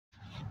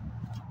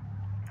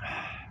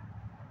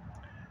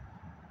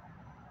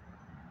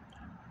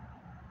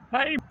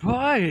Hey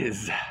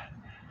boys!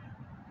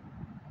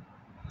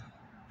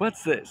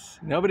 What's this?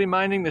 Nobody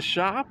minding the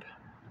shop?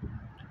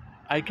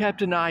 I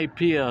kept an eye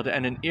peeled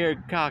and an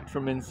ear cocked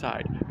from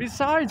inside.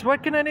 Besides,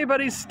 what can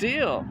anybody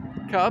steal?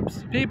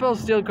 Cups? People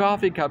steal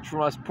coffee cups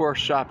from us poor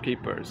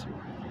shopkeepers.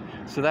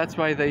 So that's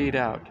why they eat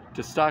out,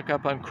 to stock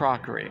up on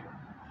crockery.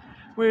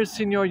 Where's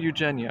Signor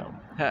Eugenio?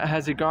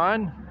 Has he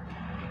gone?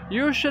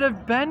 You should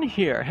have been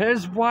here.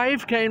 His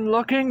wife came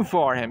looking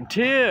for him.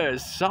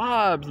 Tears,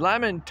 sobs,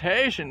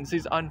 lamentations.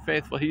 He's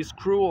unfaithful. He's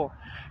cruel.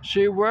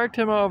 She worked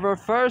him over,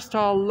 first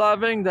all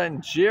loving, then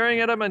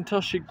jeering at him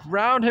until she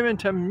ground him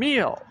into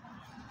meal.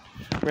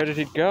 Where did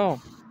he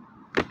go?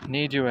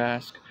 Need you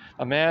ask?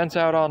 A man's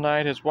out all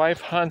night, his wife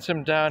hunts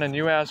him down, and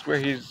you ask where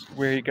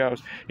he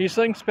goes. He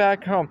slinks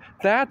back home.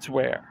 That's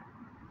where.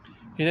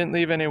 He didn't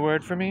leave any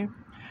word for me?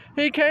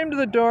 He came to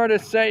the door to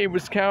say he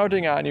was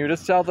counting on you to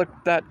sell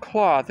that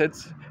cloth.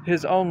 It's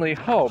his only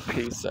hope,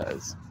 he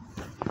says.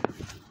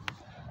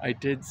 I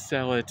did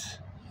sell it.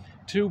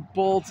 2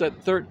 bolts at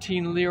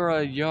 13 lira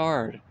a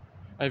yard.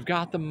 I've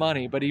got the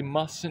money, but he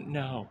mustn't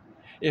know.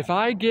 If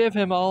I give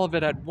him all of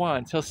it at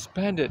once, he'll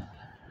spend it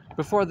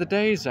before the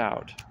day's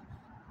out.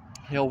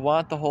 He'll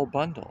want the whole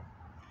bundle.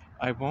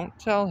 I won't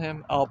tell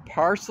him. I'll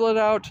parcel it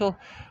out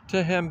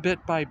to him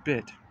bit by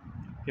bit.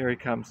 Here he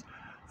comes.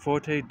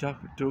 Forte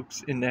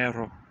dux in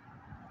nero.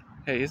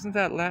 Hey, isn't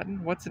that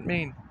Latin? What's it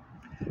mean?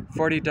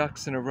 40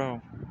 ducks in a row.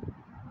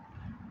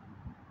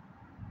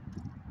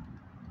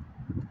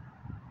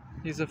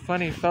 He's a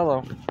funny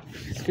fellow.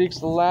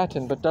 Speaks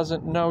Latin, but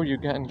doesn't know you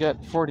can't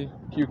get 40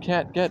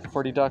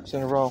 ducks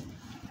in a row.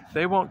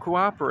 They won't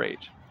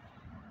cooperate.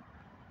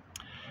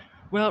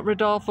 Well,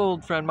 Rodolfo,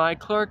 old friend, my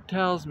clerk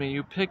tells me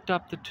you picked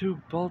up the 2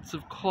 bolts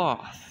of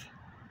cloth.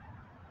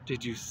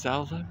 Did you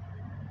sell them?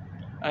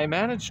 I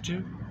managed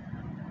to.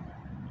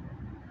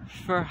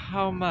 For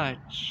how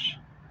much?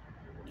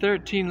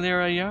 13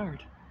 lira a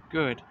yard.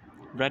 Good.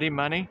 Ready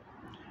money?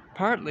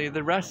 Partly,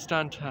 the rest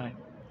on time.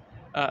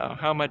 Uh-oh,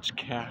 how much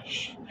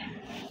cash?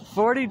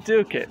 40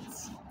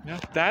 ducats.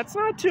 That's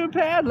not too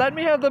bad. Let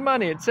me have the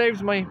money. It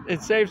saves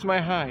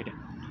my hide.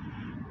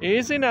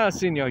 Easy now,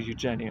 Signor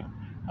Eugenio.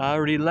 I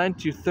already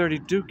lent you 30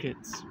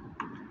 ducats.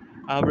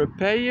 I'll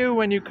repay you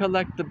when you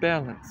collect the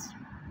balance.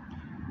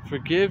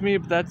 Forgive me,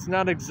 but that's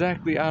not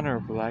exactly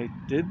honorable. I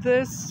did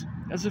this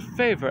as a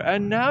favor,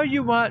 and now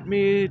you want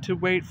me to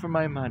wait for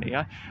my money.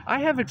 I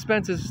have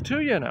expenses too,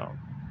 you know.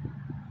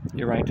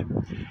 You're right.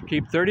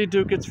 Keep 30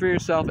 ducats for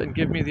yourself and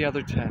give me the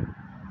other 10.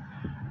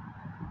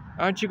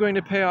 Aren't you going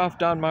to pay off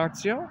Don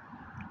Marzio?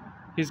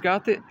 He's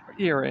got the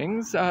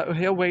earrings.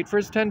 He'll wait for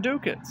his 10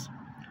 ducats.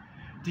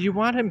 Do you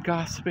want him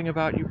gossiping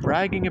about you,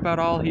 bragging about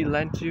all he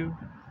lent you?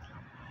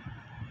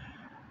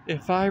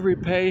 If I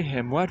repay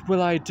him, what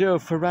will I do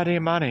for ready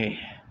money?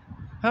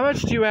 How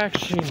much do you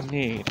actually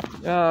need?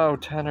 Oh,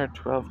 10 or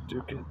 12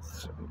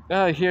 ducats.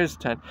 Here's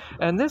 10.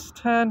 And this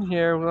 10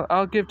 here, well,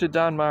 I'll give to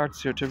Don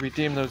Marzio to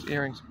redeem those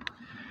earrings.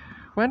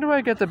 When do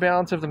I get the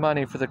balance of the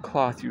money for the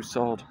cloth you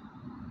sold?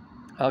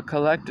 I'll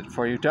collect it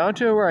for you. Don't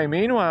you worry.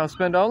 Meanwhile,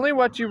 spend only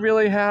what you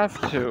really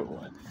have to.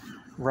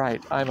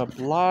 Right. I'm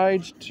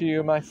obliged to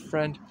you, my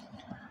friend.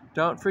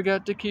 Don't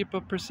forget to keep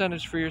a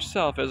percentage for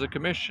yourself as a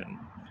commission.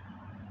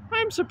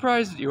 I'm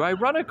surprised at you. I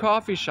run a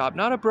coffee shop,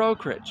 not a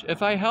brokerage.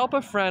 If I help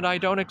a friend, I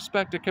don't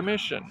expect a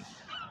commission.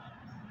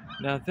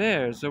 Now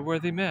there's a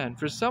worthy man.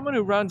 For someone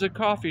who runs a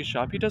coffee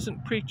shop, he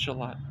doesn't preach a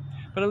lot,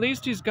 but at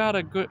least he's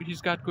got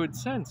good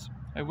sense.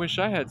 I wish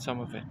I had some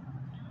of it.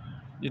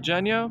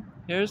 Eugenio,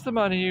 here's the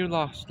money you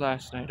lost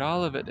last night,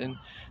 all of it in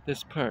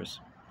this purse.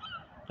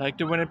 Like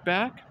to win it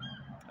back?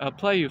 I'll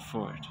play you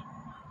for it.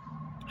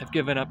 I've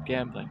given up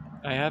gambling.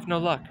 I have no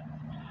luck.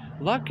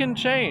 Luck can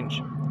change.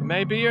 It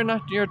may be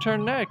your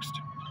turn next.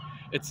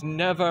 It's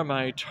never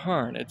my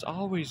turn. It's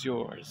always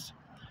yours.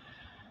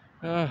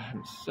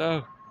 I'm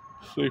so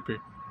sleepy.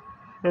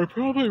 I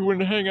probably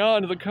wouldn't hang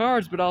on to the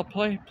cards, but I'll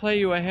play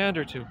you a hand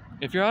or two.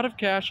 If you're out of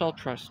cash, I'll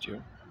trust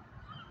you.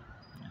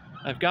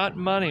 I've got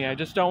money. I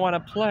just don't want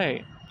to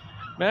play.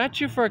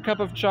 Match you for a cup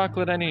of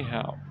chocolate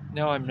anyhow.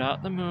 No, I'm not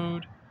in the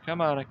mood.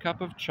 Come on, a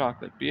cup of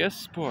chocolate. Be a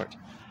sport.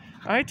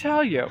 I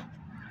tell you.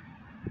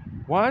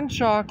 1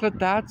 chocolate,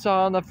 that's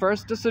all, and the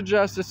first to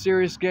suggest a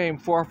serious game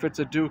forfeits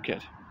a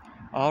ducat.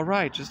 All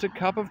right, just a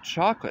cup of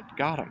chocolate.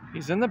 Got him.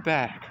 He's in the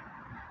bag.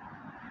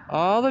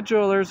 All the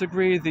jewelers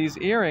agree these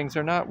earrings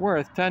are not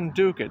worth 10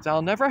 ducats.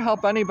 I'll never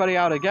help anybody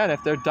out again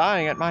if they're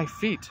dying at my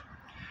feet.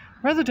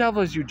 Where the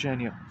devil is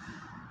Eugenio?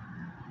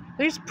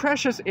 These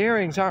precious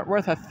earrings aren't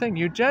worth a thing.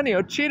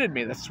 Eugenio cheated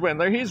me, the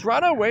swindler. He's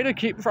run away to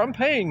keep from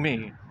paying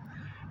me.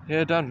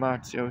 Here, Don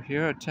Marzio,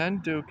 here are 10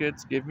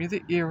 ducats. Give me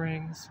the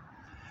earrings.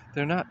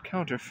 They're not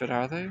counterfeit,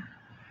 are they?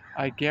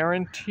 I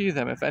guarantee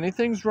them. If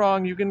anything's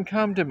wrong, you can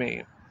come to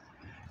me.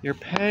 You're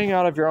paying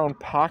out of your own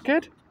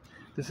pocket?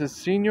 This is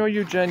Signor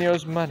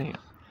Eugenio's money.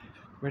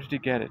 Where did he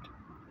get it?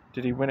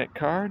 Did he win at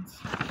cards?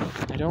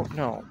 I don't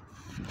know.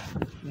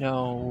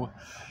 No.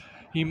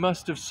 He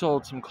must have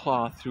sold some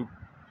cloth through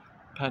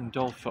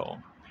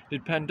Pandolfo.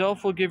 Did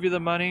Pandolfo give you the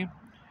money?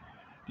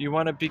 Do you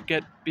want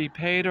to be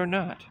paid or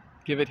not?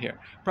 Give it here.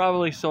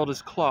 Probably sold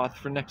his cloth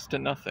for next to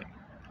nothing.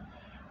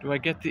 Do I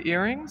get the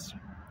earrings?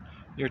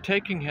 You're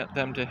taking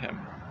them to him.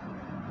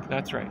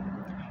 That's right.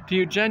 To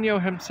Eugenio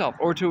himself,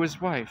 or to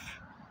his wife.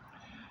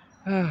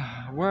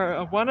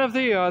 We're one of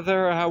the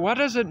other. What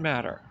does it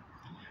matter?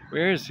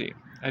 Where is he?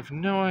 I've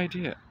no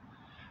idea.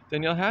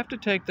 Then you'll have to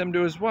take them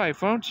to his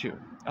wife, won't you?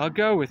 I'll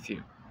go with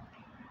you.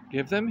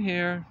 Give them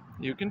here.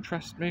 You can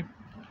trust me.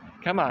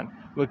 Come on,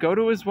 we'll go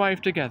to his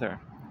wife together.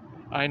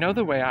 I know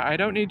the way. I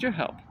don't need your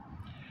help.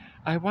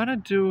 I want to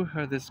do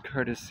her this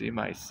courtesy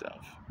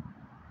myself.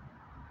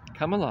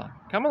 Come along.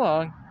 Come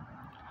along.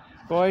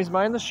 Boys,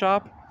 mind the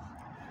shop.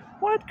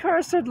 What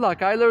cursed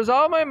luck. I lose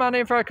all my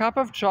money for a cup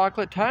of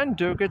chocolate, 10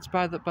 ducats,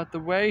 but the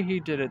way he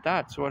did it,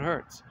 that's what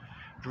hurts.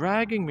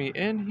 Dragging me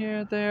in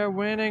here, there,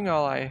 winning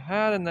all I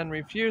had, and then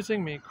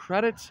refusing me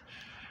credits.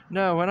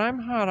 No, when I'm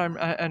hot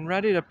and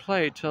ready to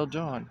play till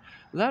dawn.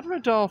 Let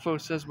Rodolfo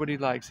says what he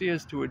likes. He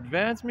is to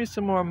advance me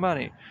some more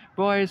money.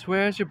 Boys,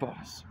 where's your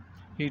boss?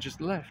 He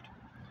just left.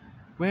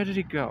 Where did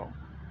he go?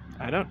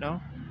 I don't know.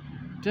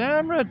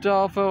 Damn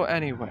Rodolfo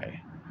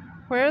anyway.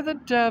 Where the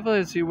devil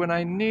is he when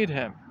I need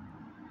him?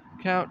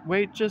 Count,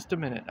 wait just a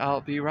minute.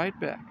 I'll be right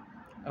back.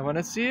 I want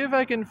to see if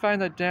I can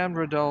find that damned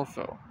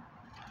Rodolfo.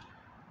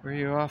 Where are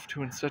you off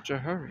to in such a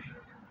hurry?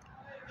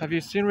 Have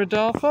you seen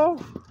Rodolfo?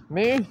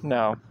 Me?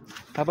 No.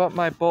 How about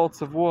my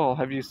bolts of wool?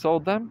 Have you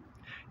sold them?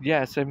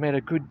 Yes, I've made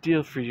a good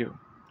deal for you.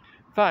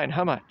 Fine,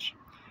 how much?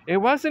 It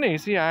wasn't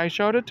easy. I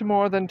showed it to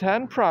more than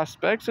 10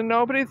 prospects, and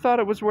nobody thought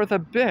it was worth a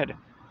bid.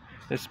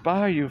 This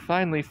buyer you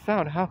finally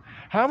found,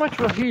 how much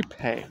will he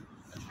pay?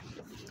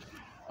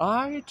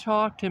 I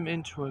talked him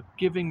into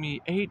giving me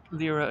 8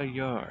 lira a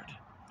yard.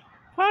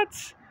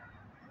 What?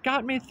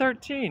 Got me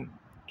 13.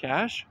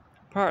 Cash?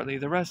 Partly,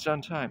 the rest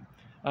on time.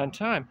 On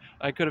time?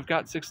 I could have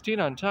got 16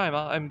 on time.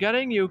 I'm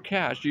getting you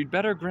cash. You'd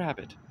better grab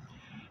it.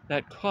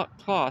 That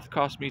cloth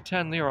cost me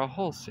 10 lira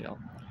wholesale.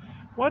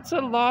 What's a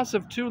loss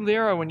of 2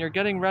 lira when you're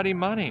getting ready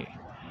money?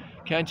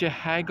 Can't you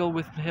haggle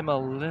with him a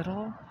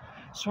little?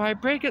 So I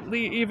break it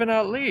even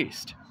at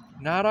least.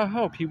 Not a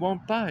hope. He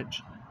won't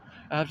budge.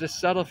 I'll have to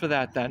settle for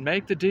that then.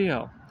 Make the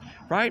deal.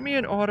 Write me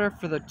an order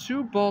for the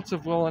 2 bolts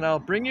of wool and I'll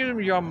bring you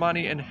your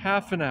money in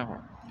half an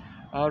hour.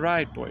 All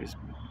right, boys.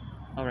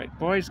 All right,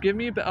 boys, give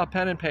me a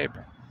pen and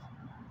paper.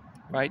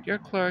 Write your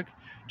clerk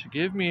to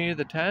give me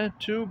the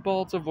 2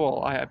 bolts of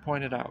wool I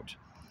pointed out.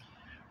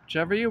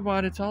 Whichever you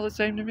want, it's all the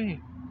same to me.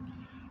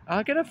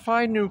 I'll get a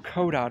fine new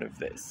coat out of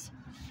this.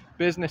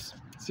 Business.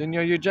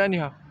 Signor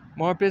Eugenio,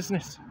 more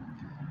business.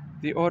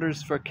 The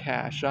order's for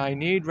cash. I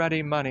need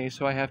ready money,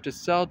 so I have to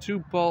sell 2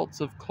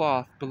 bolts of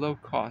cloth below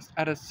cost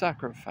at a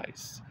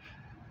sacrifice.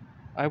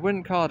 I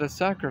wouldn't call it a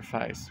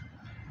sacrifice.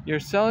 You're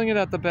selling it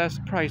at the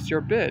best price,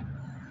 your bid.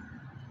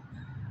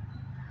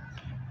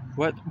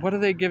 What are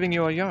they giving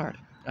you a yard?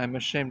 I'm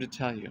ashamed to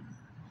tell you.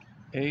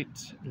 8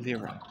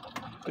 lira.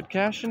 But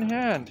cash in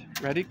hand.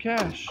 Ready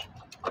cash.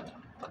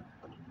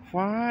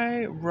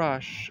 Why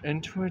rush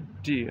into a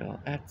deal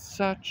at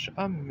such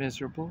a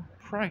miserable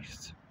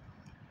price?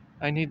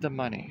 I need the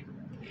money.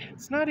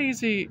 It's not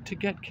easy to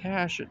get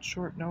cash at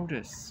short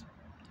notice.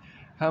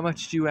 How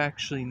much do you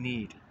actually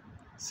need?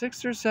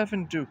 6 or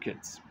 7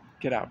 ducats.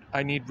 Get out.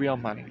 I need real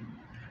money.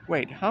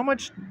 Wait, how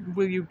much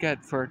will you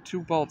get for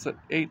 2 bolts at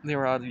 8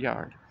 lira a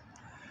yard?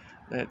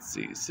 Let's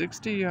see,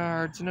 60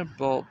 yards and a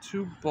bolt,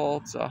 2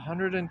 bolts,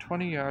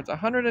 120 yards,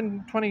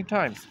 120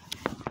 times.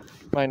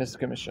 Minus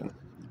commission.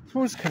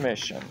 Whose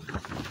commission?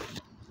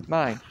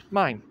 Mine.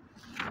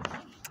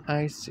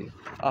 I see.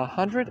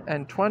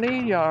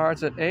 120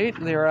 yards at 8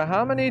 lira.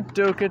 How many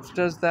ducats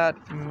does that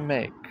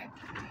make?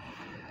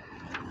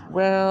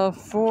 Well,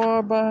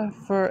 4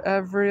 for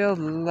every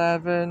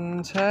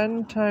 11.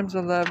 10 times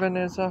 11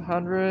 is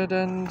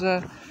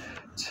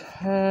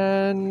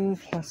 110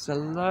 plus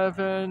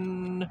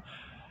 11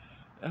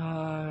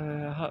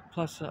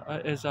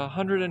 is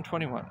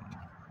 121.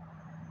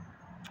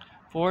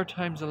 4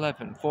 times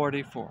 11,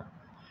 44.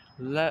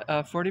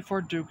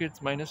 44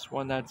 ducats minus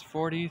 1, that's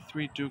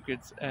 43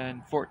 ducats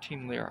and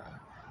 14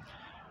 lira.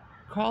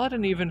 Call it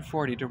an even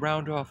 40 to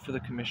round off for the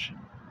commission.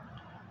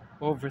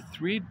 Over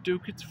 3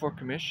 ducats for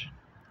commission?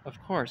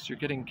 Of course, you're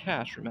getting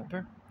cash,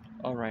 remember?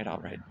 All right.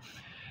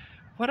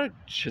 What a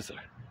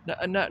chiseler.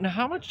 Now,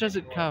 how much does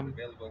it come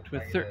to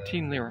a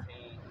 13 lira?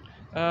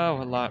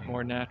 Oh, a lot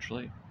more,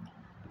 naturally.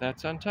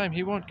 That's on time.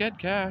 He won't get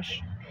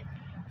cash.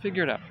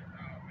 Figure it out.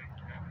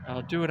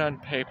 I'll do it on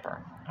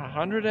paper.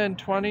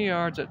 120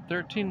 yards at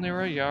 13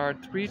 lira a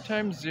yard. 3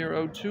 times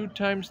 0, 2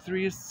 times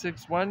 3 is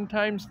 6. 1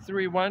 times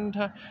 3, 1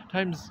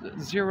 times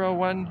 0,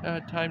 1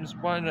 times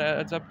 1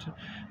 adds up to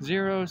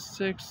 0,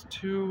 6,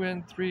 2,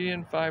 and 3,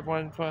 and 5,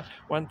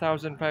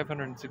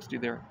 1,560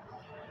 lira.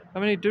 How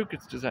many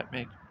ducats does that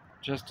make?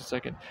 Just a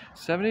second.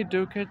 70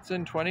 ducats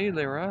and 20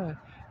 lira.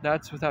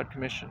 That's without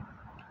commission.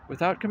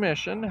 Without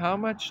commission, how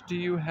much do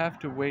you have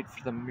to wait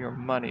for your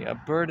money? A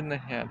bird in the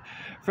hand.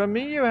 From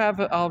me you have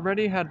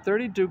already had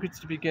 30 ducats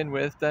to begin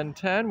with, then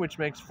 10, which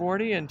makes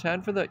 40, and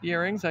 10 for the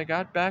earrings I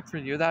got back for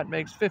you, that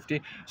makes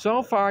 50.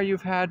 So far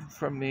you've had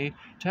from me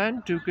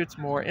 10 ducats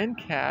more in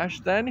cash.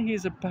 Then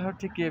he's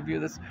about to give you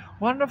this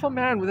wonderful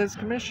man with his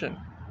commission.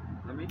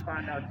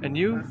 And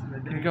you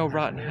can go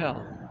rot in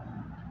hell.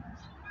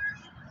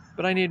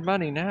 But I need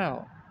money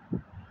now.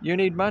 You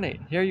need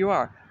money. Here you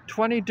are.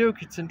 20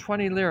 ducats and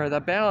 20 lira. The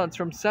balance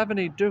from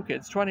 70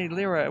 ducats, 20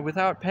 lira,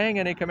 without paying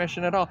any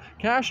commission at all.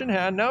 Cash in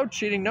hand, no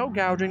cheating, no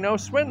gouging, no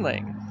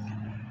swindling.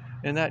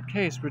 In that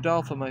case,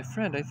 Rodolfo, my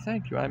friend, I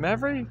thank you. I'm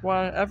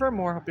ever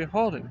more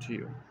beholden to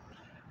you.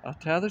 I'll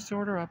tear this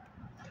order up,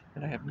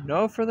 and I have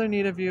no further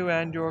need of you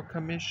and your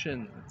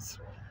commissions.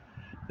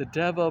 The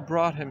devil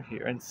brought him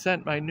here and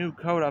sent my new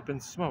coat up in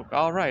smoke.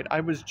 All right, I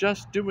was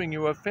just doing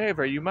you a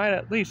favor. You might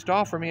at least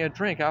offer me a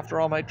drink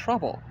after all my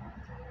trouble.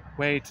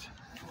 Wait,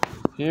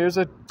 here's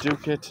a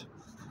ducat.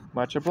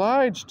 Much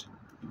obliged.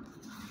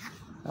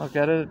 I'll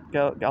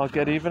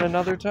get even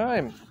another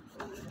time.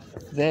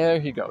 There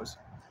he goes,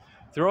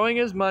 throwing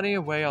his money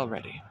away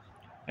already.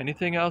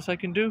 Anything else I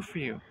can do for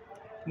you?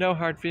 No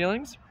hard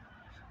feelings?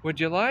 Would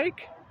you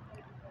like?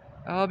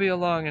 I'll be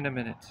along in a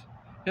minute.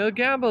 He'll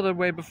gamble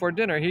away before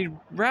dinner. He'd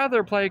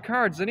rather play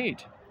cards than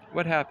eat.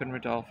 What happened,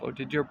 Rodolfo?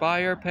 Did your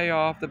buyer pay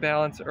off the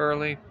balance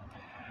early?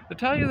 To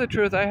tell you the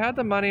truth, I had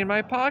the money in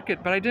my pocket,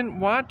 but I didn't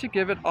want to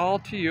give it all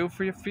to you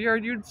for fear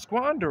you'd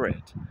squander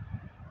it.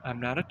 I'm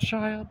not a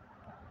child.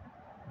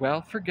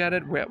 Well, forget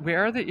it.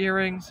 Where are the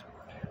earrings?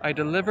 I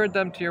delivered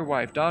them to your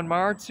wife. Don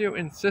Marzio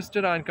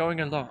insisted on going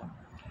alone.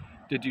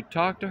 Did you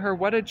talk to her?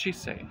 What did she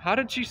say? How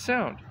did she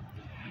sound?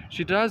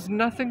 She does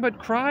nothing but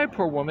cry,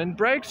 poor woman.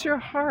 Breaks your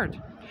heart.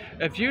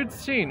 If you'd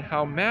seen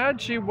how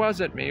mad she was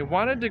at me,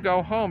 wanted to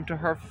go home to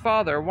her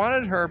father,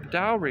 wanted her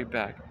dowry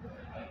back.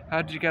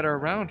 How did you get her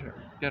around her?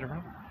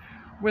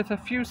 With a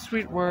few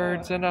sweet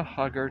words and a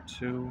hug or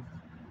two.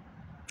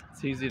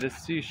 It's easy to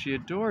see she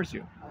adores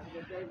you.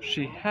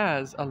 She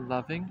has a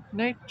loving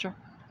nature.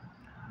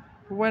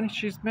 When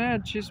she's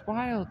mad, she's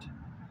wild.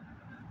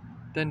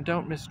 Then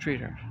don't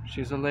mistreat her.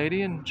 She's a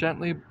lady and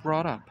gently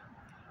brought up.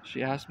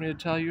 She asked me to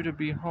tell you to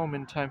be home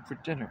in time for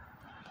dinner.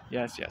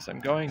 Yes, I'm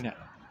going now.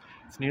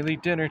 It's nearly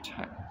dinner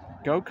time.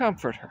 Go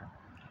comfort her.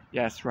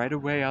 Yes, right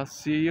away. I'll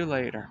see you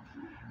later.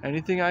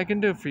 Anything I can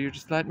do for you,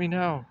 just let me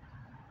know.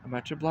 I'm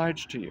much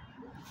obliged to you.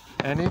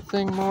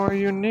 Anything more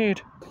you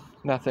need?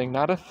 Nothing,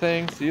 not a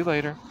thing. See you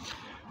later.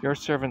 Your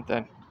servant,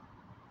 then.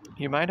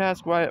 You might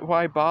ask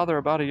why bother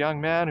about a young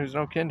man who's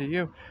no kin to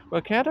you.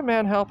 Well, can't a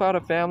man help out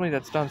a family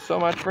that's done so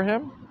much for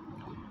him?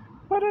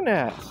 What an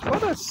ass.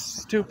 What a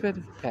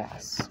stupid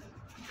ass.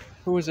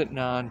 Who is it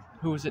now,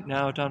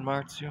 Don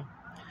Marzio?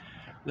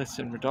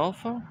 Listen,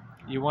 Rodolfo,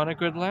 you want a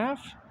good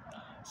laugh?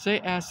 Say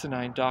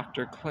asinine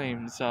doctor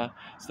claims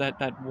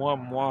that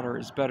warm water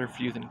is better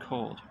for you than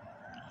cold.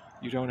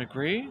 You don't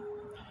agree?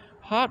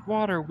 Hot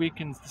water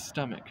weakens the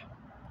stomach.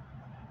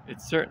 It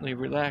certainly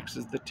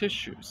relaxes the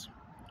tissues.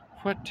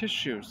 What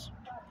tissues?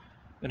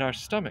 In our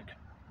stomach.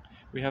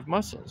 We have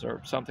muscles,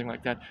 or something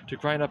like that, to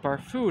grind up our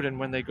food, and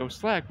when they go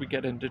slack, we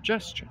get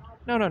indigestion.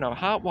 No.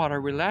 Hot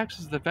water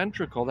relaxes the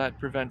ventricle. That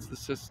prevents the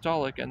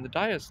systolic and the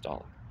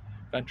diastolic.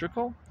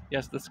 Ventricle?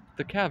 Yes,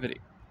 the cavity.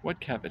 What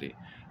cavity?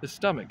 The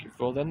stomach, you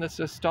fool. Then the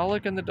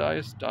systolic and the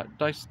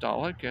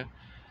diastolic.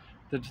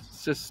 The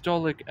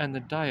systolic and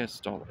the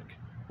diastolic.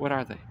 What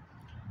are they?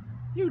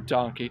 You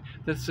donkey.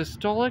 The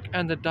systolic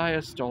and the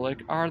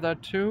diastolic are the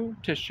two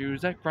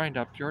tissues that grind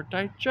up your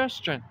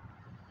digestion.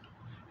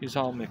 He's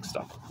all mixed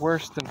up.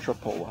 Worse than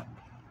Trappola.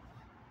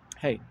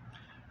 Hey,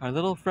 our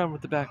little friend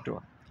with the back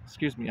door.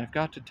 Excuse me, I've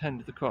got to tend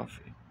to the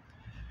coffee.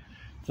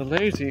 The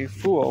lazy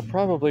fool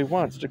probably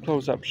wants to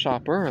close up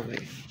shop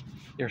early.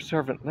 Your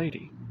servant,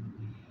 lady.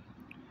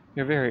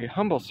 Your very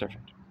humble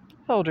servant.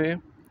 How old are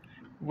you?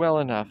 Well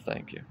enough,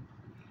 thank you.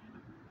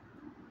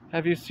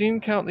 Have you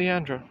seen Count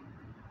Leandro?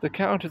 The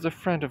Count is a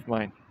friend of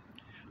mine.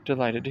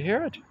 Delighted to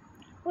hear it.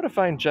 What a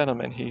fine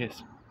gentleman he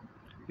is.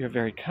 You're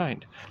very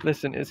kind.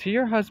 Listen, is he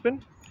your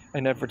husband? I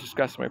never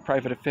discuss my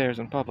private affairs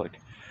in public.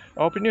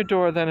 Open your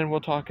door then and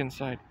we'll talk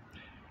inside.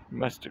 You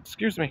must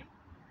excuse me.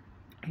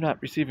 I'm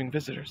not receiving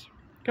visitors.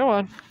 Go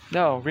on.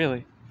 No,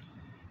 really.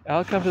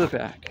 I'll come to the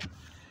back.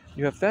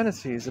 You have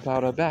fantasies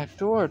about a back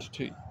door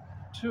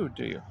too,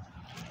 do you?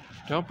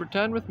 Don't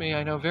pretend with me.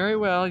 I know very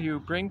well you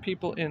bring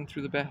people in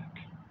through the back.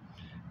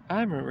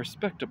 I'm a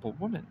respectable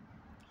woman.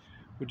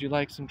 Would you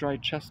like some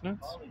dried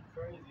chestnuts?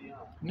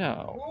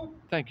 No,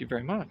 thank you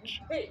very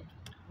much.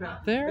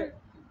 They're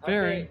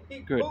very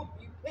good,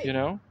 you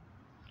know.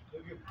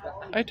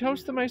 I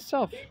toast them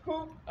myself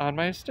on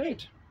my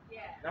estate.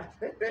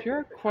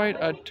 You're quite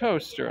a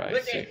toaster,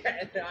 I see.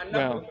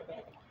 Well,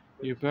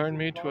 you burn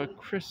me to a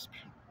crisp.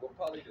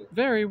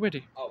 Very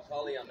witty.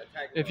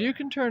 If you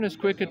can turn as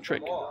quick a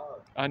trick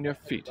on your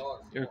feet,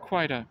 you're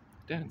quite a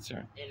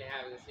dancer.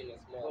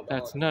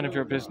 That's none of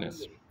your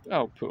business.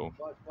 Oh, pooh.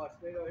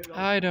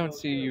 I don't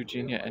see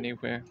Eugenia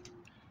anywhere.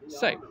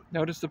 Say,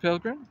 notice the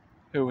pilgrim?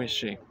 Who is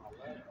she?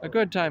 A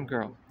good time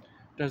girl.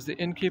 Does the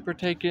innkeeper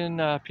take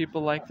in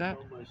people like that?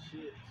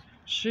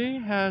 She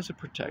has a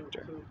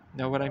protector.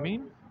 Know what I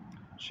mean?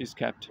 She's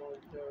kept.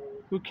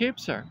 Who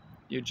keeps her?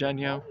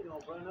 Eugenio.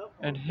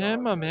 And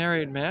him a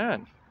married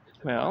man.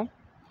 Well,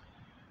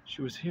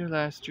 she was here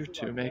last year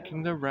too,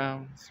 making the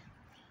rounds.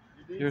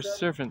 Your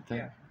servant,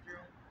 then.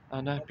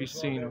 I'll not be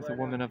seen with a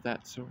woman of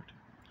that sort.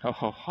 Ho,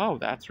 ho, ho,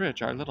 that's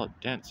rich. Our little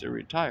dancer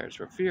retires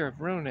for fear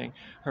of ruining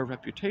her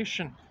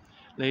reputation.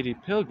 Lady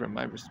Pilgrim,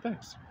 my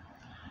respects.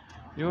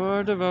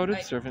 Your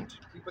devoted servant.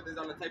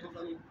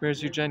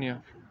 Where's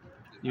Eugenio?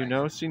 You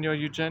know Signor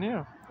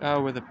Eugenio?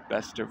 Oh, we're the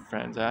best of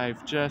friends.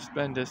 I've just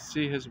been to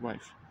see his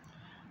wife.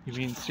 You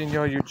mean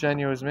Signor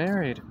Eugenio is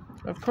married?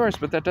 Of course,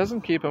 but that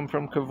doesn't keep him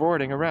from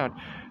cavorting around.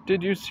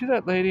 Did you see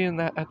that lady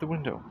at the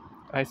window?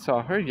 I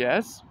saw her,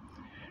 yes.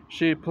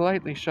 She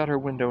politely shut her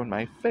window in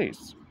my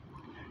face.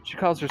 She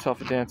calls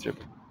herself a dancer.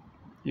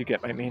 You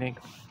get my meaning.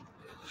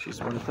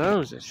 She's one of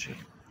those, is she?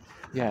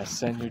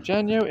 Yes, and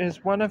Eugenio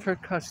is one of her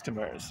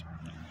customers.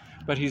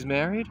 But he's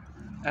married,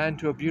 and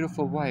to a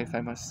beautiful wife,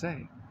 I must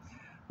say.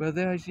 Well,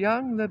 there's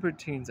young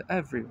libertines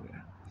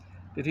everywhere.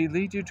 Did he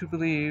lead you to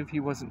believe he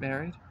wasn't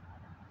married?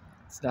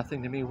 It's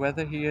nothing to me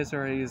whether he is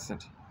or he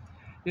isn't.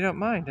 You don't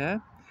mind, eh?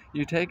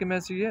 You take him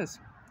as he is.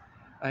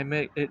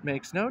 It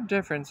makes no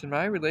difference in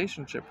my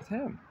relationship with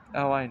him.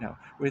 Oh, I know.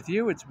 With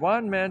you, it's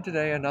one man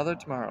today, another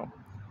tomorrow.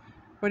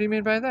 What do you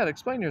mean by that?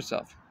 Explain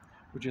yourself.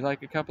 Would you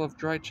like a couple of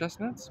dry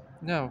chestnuts?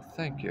 No,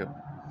 thank you.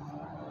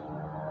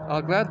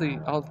 I'll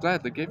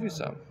gladly give you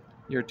some.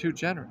 You're too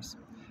generous.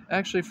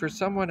 Actually, for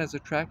someone as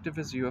attractive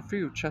as you, a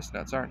few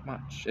chestnuts aren't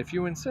much. If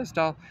you insist,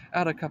 I'll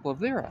add a couple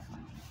of lira.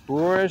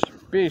 Boorish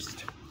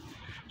beast.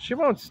 She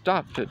won't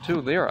stop to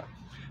 2 lira.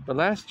 But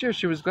last year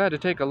she was glad to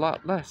take a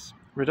lot less.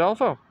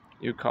 Rodolfo,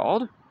 you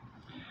called?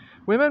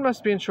 Women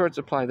must be in short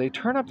supply. They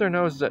turn up their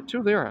noses at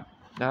 2 lira.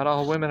 Not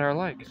all women are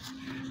alike.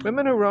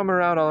 Women who roam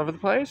around all over the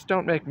place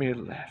don't make me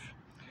laugh.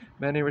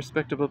 Many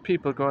respectable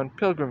people go on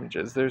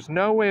pilgrimages. There's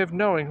no way of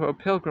knowing who a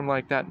pilgrim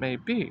like that may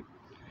be.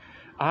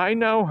 I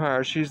know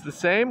her. She's the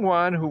same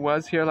one who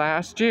was here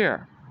last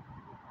year.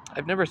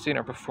 I've never seen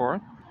her before.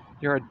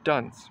 You're a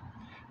dunce.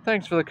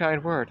 Thanks for the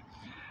kind word.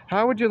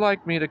 How would you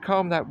like me to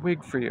comb that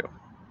wig for you?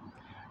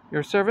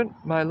 Your servant,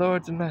 my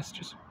lords and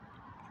masters.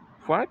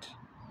 What?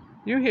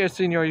 You here,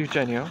 Signor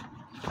Eugenio?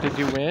 Did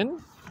you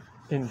win?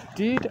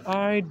 Indeed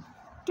I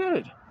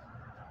did.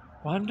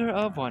 Wonder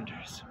of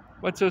wonders.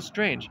 What's so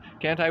strange?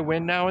 Can't I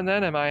win now and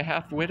then? Am I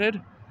half-witted?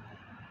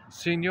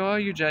 Signor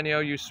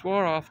Eugenio, you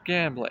swore off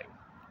gambling.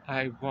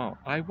 I won't.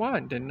 I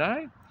won, didn't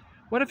I?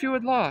 What if you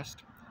had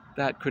lost?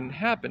 That couldn't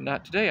happen,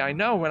 not today. I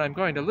know when I'm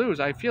going to lose.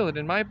 I feel it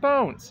in my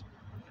bones.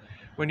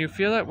 When you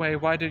feel that way,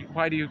 why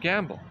do you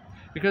gamble?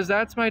 Because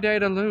that's my day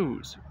to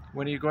lose.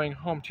 When are you going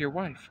home to your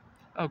wife?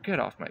 Oh, get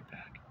off my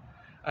back.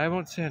 I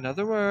won't say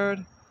another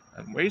word.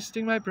 I'm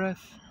wasting my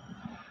breath.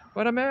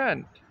 What a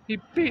man! He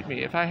beat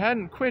me. If I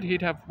hadn't quit,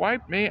 he'd have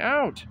wiped me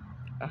out.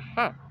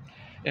 Aha!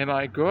 Am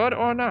I good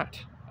or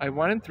not? I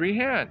won in 3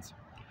 hands.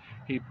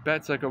 He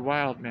bets like a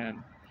wild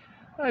man.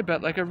 I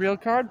bet like a real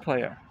card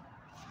player.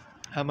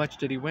 How much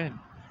did he win?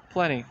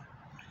 Plenty.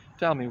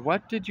 Tell me,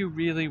 what did you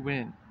really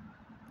win?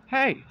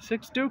 Hey,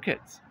 6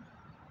 ducats.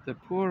 The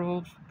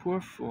poor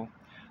fool.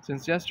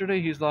 Since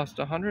yesterday he's lost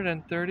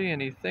 130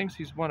 and he thinks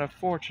he's won a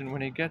fortune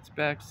when he gets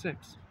back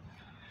 6.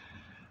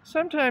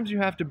 Sometimes you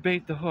have to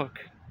bait the hook.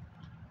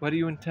 What do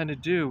you intend to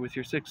do with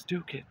your 6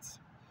 ducats?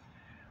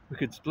 We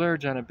could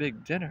splurge on a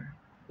big dinner.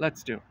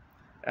 Let's do.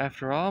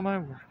 After all my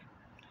work.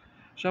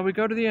 Shall we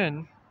go to the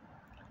inn?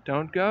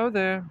 Don't go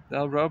there.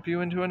 They'll rope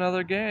you into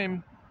another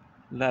game.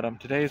 Let 'em.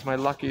 Today's my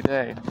lucky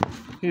day.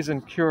 He's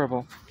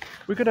incurable.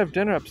 We could have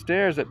dinner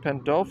upstairs at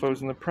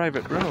Pandolfo's in the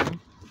private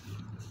room.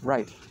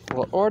 Right.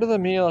 We'll order the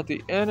meal at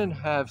the inn and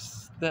have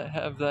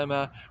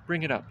them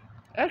bring it up.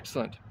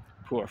 Excellent.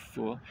 Poor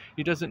fool.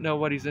 He doesn't know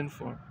what he's in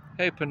for.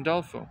 Hey,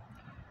 Pandolfo.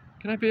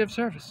 Can I be of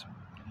service?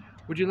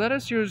 Would you let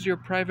us use your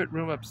private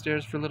room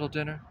upstairs for a little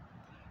dinner?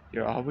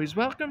 You're always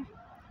welcome.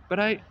 But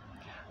I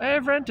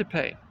have rent to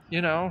pay.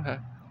 You know,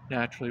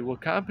 naturally, we'll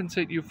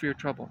compensate you for your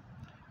trouble.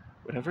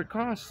 Whatever it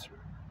costs.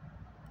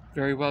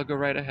 Very well, go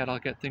right ahead. I'll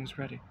get things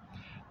ready.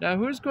 Now,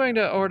 who's going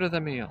to order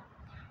the meal?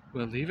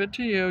 We'll leave it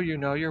to you. You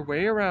know your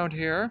way around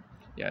here.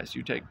 Yes,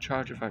 you take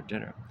charge of our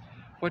dinner.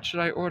 What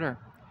should I order?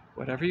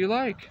 Whatever you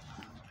like.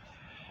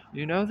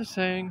 You know the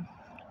saying,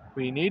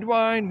 we need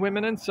wine,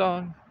 women, and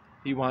song.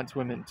 He wants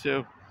women,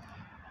 too.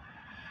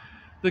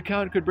 The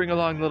Count could bring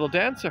along a little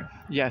dancer.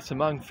 Yes,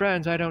 among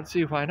friends, I don't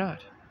see why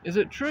not. Is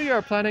it true you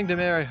are planning to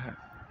marry her?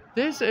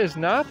 This is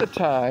not the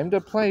time to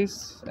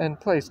place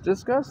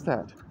discuss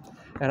that.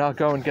 And I'll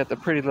go and get the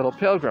pretty little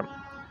pilgrim.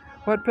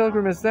 What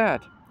pilgrim is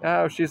that?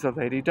 Oh, she's a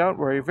lady, don't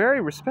worry. Very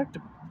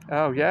respectable.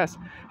 Oh, yes.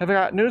 Have I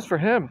got news for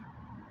him?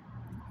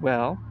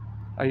 Well,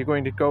 are you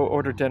going to go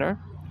order dinner?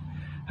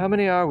 How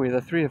many are we?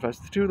 The 3 of us.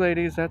 The 2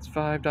 ladies, that's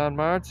 5. Don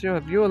Marzio,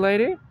 have you a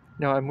lady?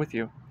 No, I'm with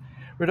you.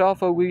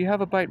 Rodolfo, will you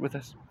have a bite with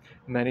us?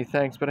 Many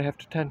thanks, but I have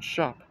to tend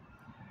shop.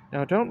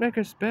 Now, don't make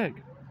us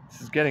beg.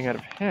 This is getting out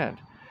of hand.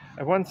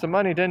 I won some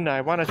money, didn't I?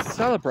 I want to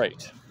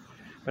celebrate.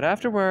 But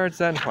afterwards,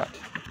 then what?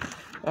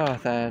 Oh,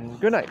 then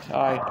good night.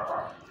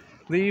 I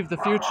leave the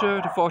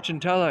future to fortune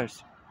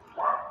tellers.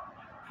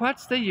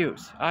 What's the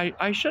use?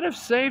 I should have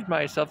saved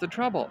myself the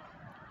trouble.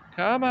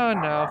 Come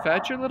on now,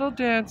 fetch your little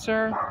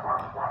dancer.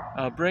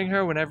 I'll bring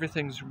her when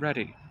everything's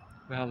ready.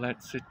 Well,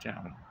 let's sit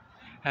down.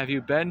 Have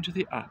you been to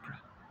the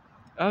opera?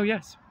 Oh,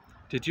 yes.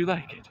 Did you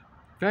like it?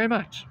 Very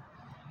much.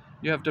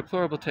 You have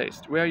deplorable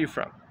taste. Where are you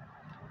from?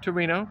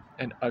 Torino,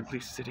 an ugly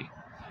city.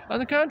 On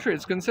the contrary,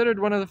 it's considered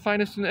one of the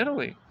finest in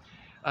Italy.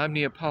 I'm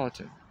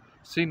Neapolitan.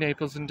 See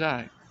Naples and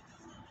die.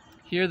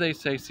 Here they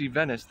say, see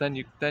Venice, then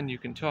you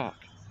can talk.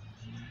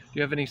 Do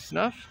you have any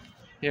snuff?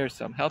 Here's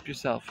some. Help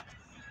yourself.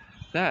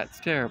 That's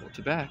terrible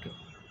tobacco.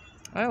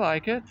 I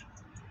like it.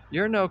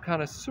 You're no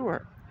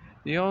connoisseur.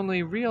 The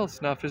only real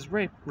snuff is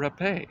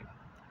rapé.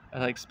 I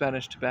like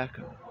Spanish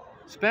tobacco.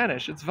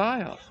 Spanish, it's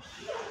vile.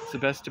 It's the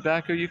best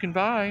tobacco you can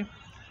buy.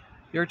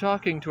 You're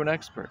talking to an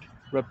expert.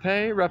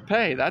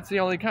 Rapé, that's the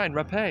only kind,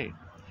 rapé.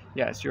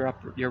 Yes, you're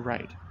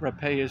right.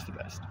 Rapé is the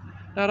best.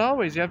 Not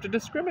always, you have to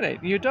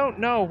discriminate. You don't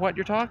know what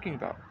you're talking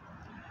about.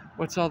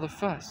 What's all the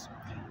fuss?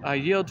 I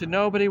yield to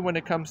nobody when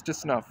it comes to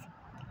snuff.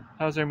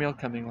 How's our meal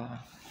coming along?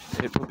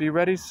 It will be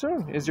ready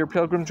soon. Is your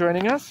pilgrim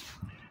joining us?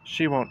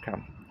 She won't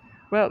come.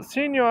 Well,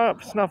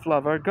 Signor Snuff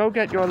Lover, go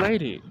get your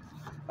lady.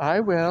 I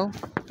will.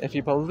 If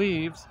he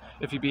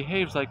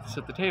behaves like this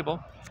at the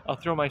table, I'll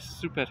throw my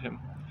soup at him.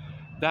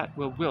 That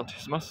will wilt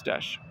his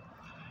mustache.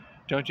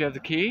 Don't you have the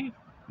key?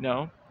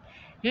 No.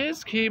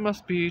 His key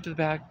must be to the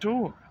back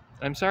door.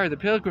 I'm sorry, the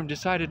pilgrim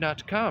decided not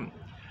to come.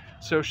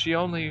 So she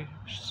only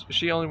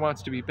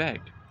wants to be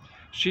begged.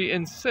 She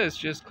insists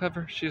she is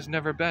clever. She has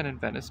never been in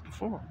Venice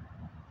before.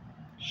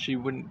 She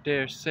wouldn't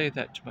dare say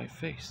that to my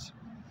face.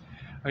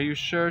 Are you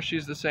sure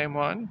she's the same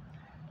one?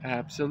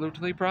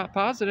 Absolutely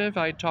positive.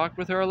 I talked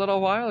with her a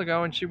little while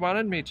ago and she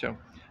wanted me to.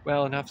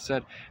 Well, enough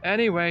said.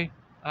 Anyway,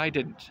 I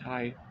didn't.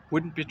 I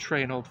wouldn't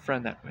betray an old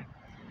friend that way.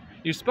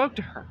 You spoke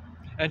to her,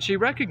 and she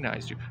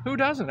recognized you. Who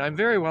doesn't? I'm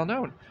very well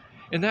known.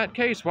 In that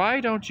case,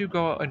 why don't you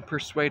go and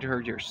persuade her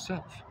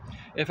yourself?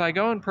 If I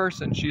go in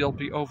person, she'll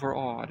be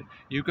overawed.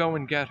 You go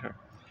and get her.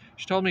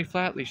 She told me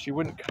flatly she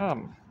wouldn't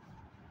come.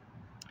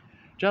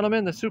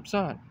 Gentlemen, the soup's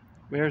on.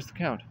 Where's the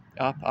count?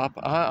 Up,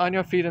 on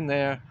your feet in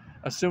there.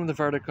 Assume the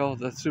vertical.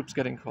 The soup's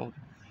getting cold.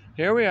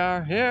 Here we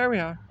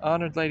are.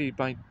 Honored lady,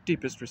 my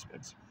deepest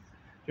respects.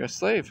 Your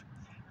slave.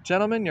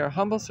 Gentlemen, your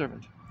humble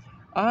servant.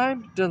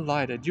 I'm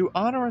delighted. You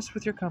honor us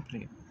with your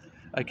company.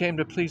 I came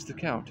to please the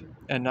Count,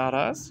 and not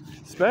us?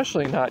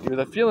 Especially not you.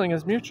 The feeling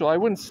is mutual. I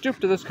wouldn't stoop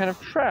to this kind of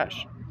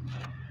trash.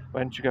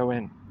 Why don't you go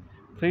in?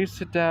 Please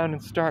sit down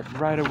and start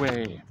right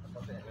away.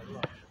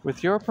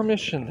 With your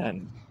permission,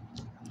 then.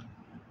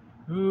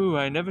 Ooh,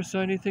 I never saw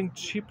anything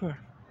cheaper.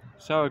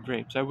 Sour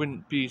grapes. I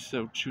wouldn't be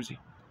so choosy.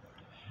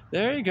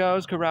 There he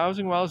goes,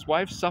 carousing while his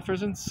wife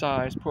suffers and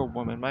sighs. Poor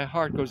woman, my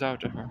heart goes out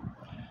to her.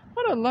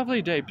 What a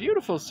lovely day.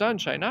 Beautiful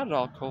sunshine, not at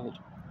all cold.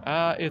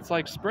 It's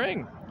like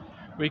spring.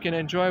 We can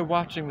enjoy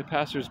watching the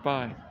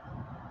passers-by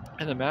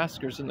and the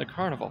maskers in the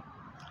carnival.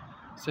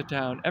 Sit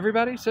down.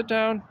 Everybody, sit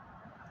down.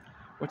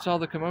 What's all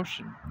the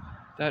commotion?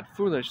 That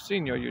foolish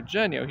Signor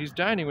Eugenio. He's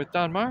dining with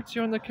Don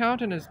Marzio and the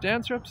Count and his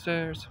dancer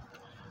upstairs.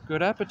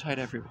 Good appetite,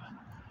 everyone.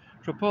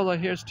 Trappola,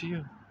 here's to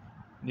you.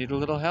 Need a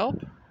little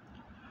help?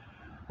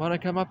 Want to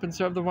come up and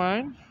serve the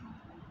wine?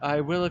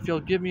 I will if you'll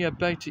give me a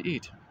bite to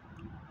eat.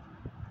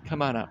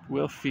 Come on up.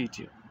 We'll feed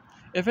you.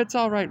 If it's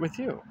all right with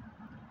you.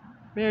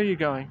 Where are you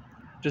going?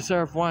 To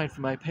serve wine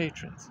for my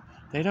patrons.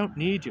 They don't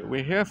need you.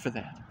 We're here for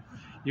that.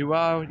 You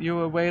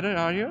a waiter,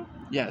 are you?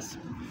 Yes.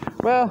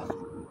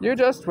 Well, you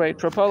just wait.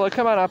 Trappola,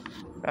 come on up.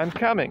 I'm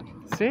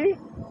coming. See?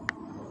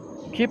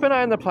 Keep an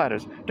eye on the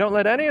platters. Don't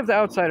let any of the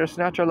outsiders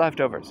snatch our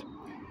leftovers.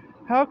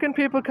 How can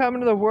people come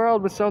into the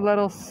world with so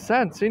little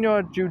sense?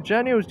 Signor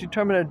Eugenio is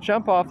determined to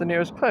jump off the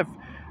nearest cliff.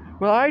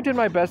 Well, I did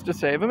my best to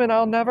save him, and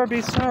I'll never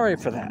be sorry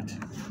for that.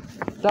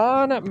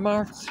 Don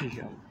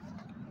Marzio.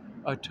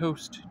 A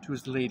toast to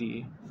his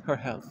lady, her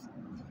health.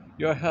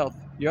 Your health,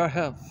 your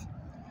health.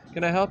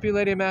 Can I help you,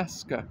 Lady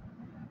Masca?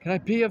 Can I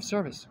be of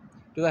service?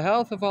 To the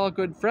health of all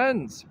good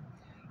friends.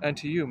 And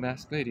to you,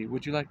 masked lady,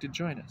 would you like to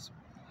join us?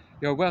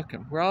 You're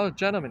welcome. We're all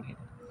gentlemen here.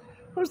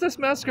 Who's this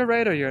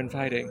masquerader you're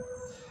inviting?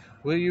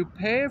 Will you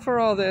pay for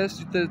all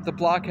this, the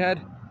blockhead?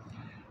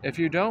 If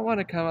you don't want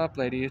to come up,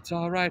 lady, it's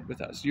all right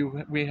with us.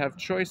 We have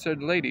choicer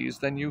ladies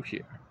than you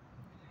here.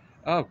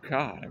 Oh,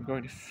 God, I'm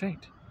going to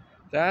faint.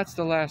 That's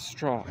the last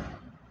straw.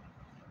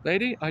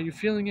 Lady, are you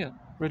feeling ill?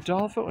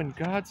 Rodolfo, in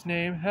God's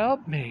name,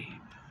 help me.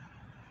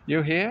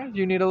 You here?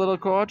 You need a little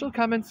cordial?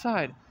 Come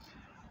inside.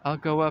 I'll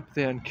go up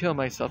there and kill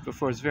myself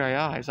before his very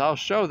eyes. I'll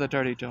show the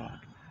dirty dog.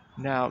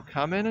 Now,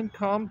 come in and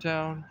calm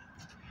down.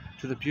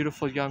 To the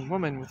beautiful young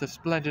woman with the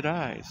splendid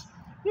eyes.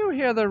 You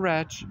hear the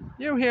wretch.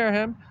 You hear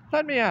him.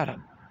 Let me at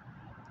him.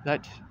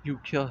 Let you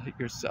kill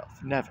yourself.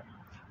 Never.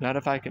 Not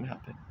if I can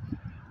help it.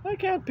 I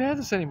can't bear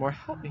this anymore.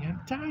 Help me.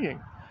 I'm dying.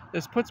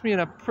 This puts me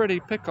in a pretty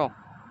pickle.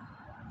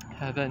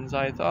 Heavens,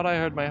 I thought I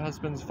heard my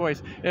husband's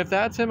voice. If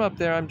that's him up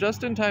there, I'm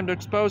just in time to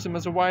expose him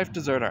as a wife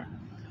deserter.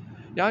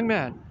 Young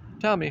man,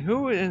 tell me,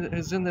 who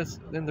is in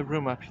the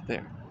room up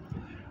there?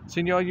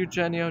 Signor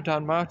Eugenio,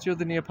 Don Marzio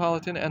the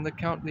Neapolitan, and the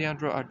Count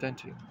Leandro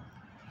Ardenti.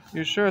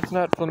 You sure it's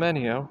not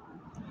Flaminio?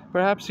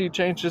 Perhaps he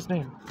changed his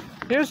name.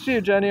 Here's to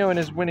Eugenio and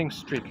his winning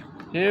streak.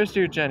 Here's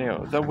to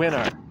Eugenio, the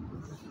winner.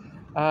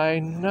 I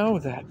know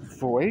that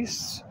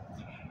voice.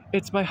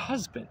 It's my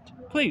husband.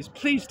 Please,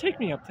 please take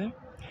me up there.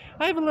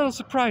 I have a little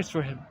surprise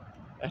for him.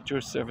 At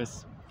your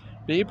service.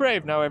 Be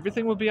brave now,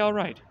 everything will be all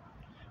right.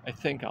 I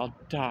think I'll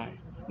die.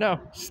 No,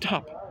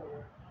 stop.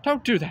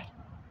 Don't do that.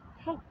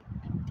 Help.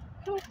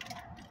 Help.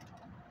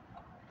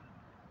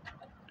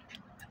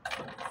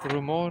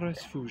 Rumores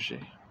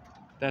fuge.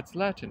 That's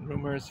Latin,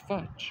 rumors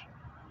fudge.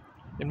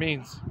 It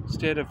means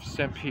state of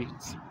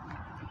stampedes.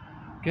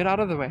 Get out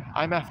of the way,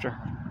 I'm after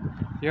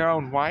her. Your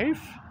own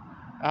wife?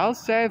 I'll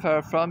save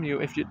her from you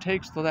if it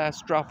takes the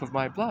last drop of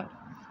my blood.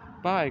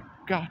 By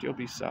God, you'll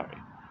be sorry.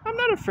 I'm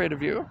not afraid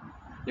of you.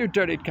 You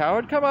dirty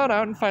coward, come on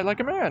out and fight like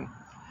a man.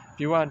 If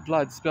you want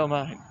blood, spill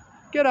mine.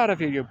 Get out of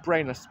here, you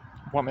brainless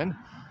woman.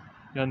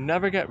 You'll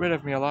never get rid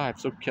of me alive,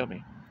 so kill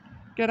me.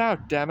 Get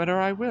out, damn it, or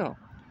I will.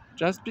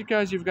 Just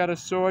because you've got a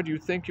sword you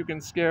think you can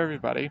scare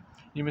everybody,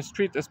 you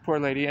mistreat this poor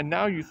lady, and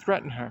now you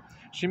threaten her.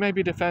 She may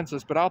be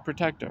defenseless, but I'll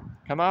protect her.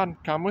 Come on,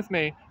 come with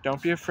me.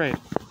 Don't be afraid.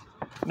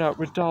 No,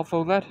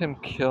 Rodolfo, let him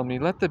kill me.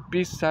 Let the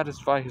beast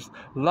satisfy his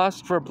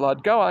lust for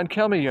blood. Go on,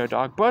 kill me, you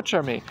dog.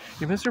 Butcher me.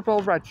 You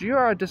miserable wretch. You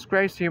are a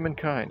disgrace to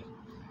humankind.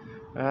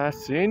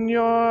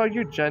 Signor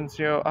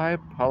Eugenio, I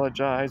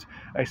apologize.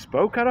 I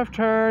spoke out of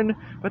turn,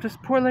 but this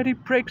poor lady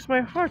breaks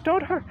my heart.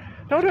 Don't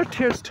her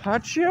tears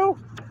touch you?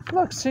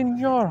 Look,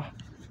 Signora.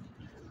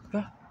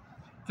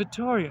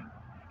 Vittoria.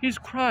 He's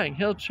crying.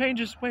 He'll change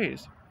his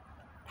ways.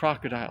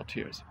 Crocodile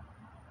tears.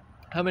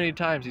 How many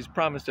times he's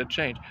promised to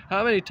change.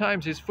 How many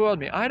times he's fooled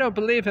me. I don't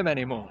believe him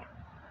anymore.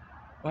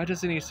 Why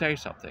doesn't he say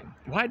something?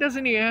 Why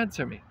doesn't he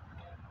answer me?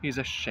 He's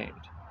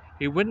ashamed.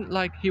 He would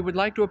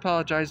like to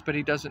apologize, but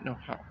he doesn't know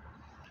how.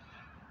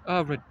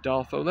 Oh,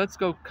 Rodolfo, let's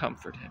go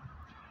comfort him.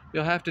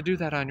 You'll have to do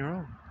that on your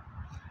own.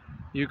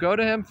 You go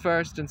to him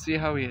first and see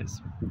how he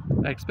is.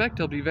 I expect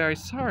he'll be very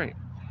sorry.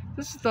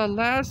 This is the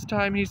last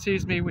time he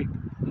sees me weep.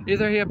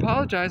 Either he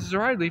apologizes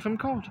or I leave him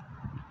cold.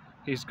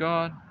 He's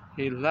gone.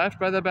 He left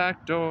by the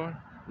back door.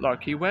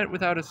 Look, he went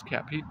without his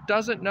cap. He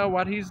doesn't know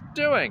what he's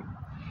doing.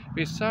 If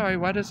he's sorry,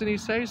 why doesn't he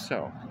say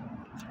so?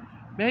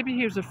 Maybe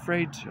he was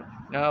afraid to.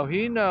 Now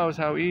he knows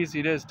how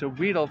easy it is to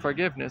wheedle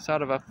forgiveness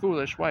out of a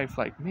foolish wife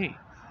like me.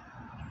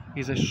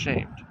 He's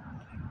ashamed.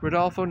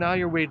 Rodolfo, now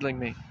you're wheedling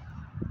me.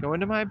 Go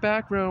into my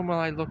back room while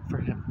I look for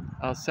him.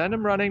 I'll send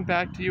him running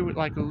back to you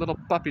like a little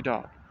puppy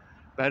dog.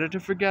 Better to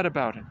forget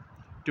about him.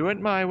 Do it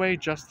my way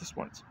just this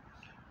once.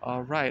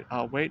 All right,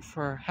 I'll wait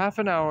for half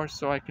an hour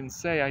so I can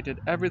say I did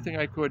everything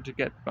I could to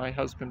get my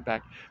husband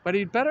back. But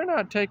he'd better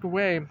not take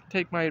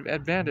my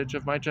advantage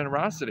of my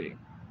generosity.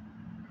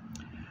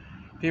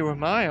 If he were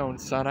my own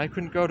son, I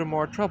couldn't go to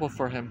more trouble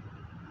for him.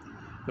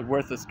 The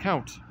worthless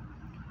count.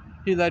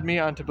 He led me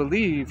on to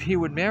believe he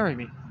would marry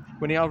me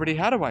when he already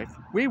had a wife.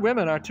 We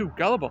women are too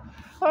gullible.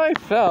 I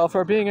fell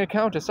for being a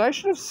countess. I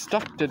should have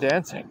stuck to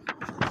dancing.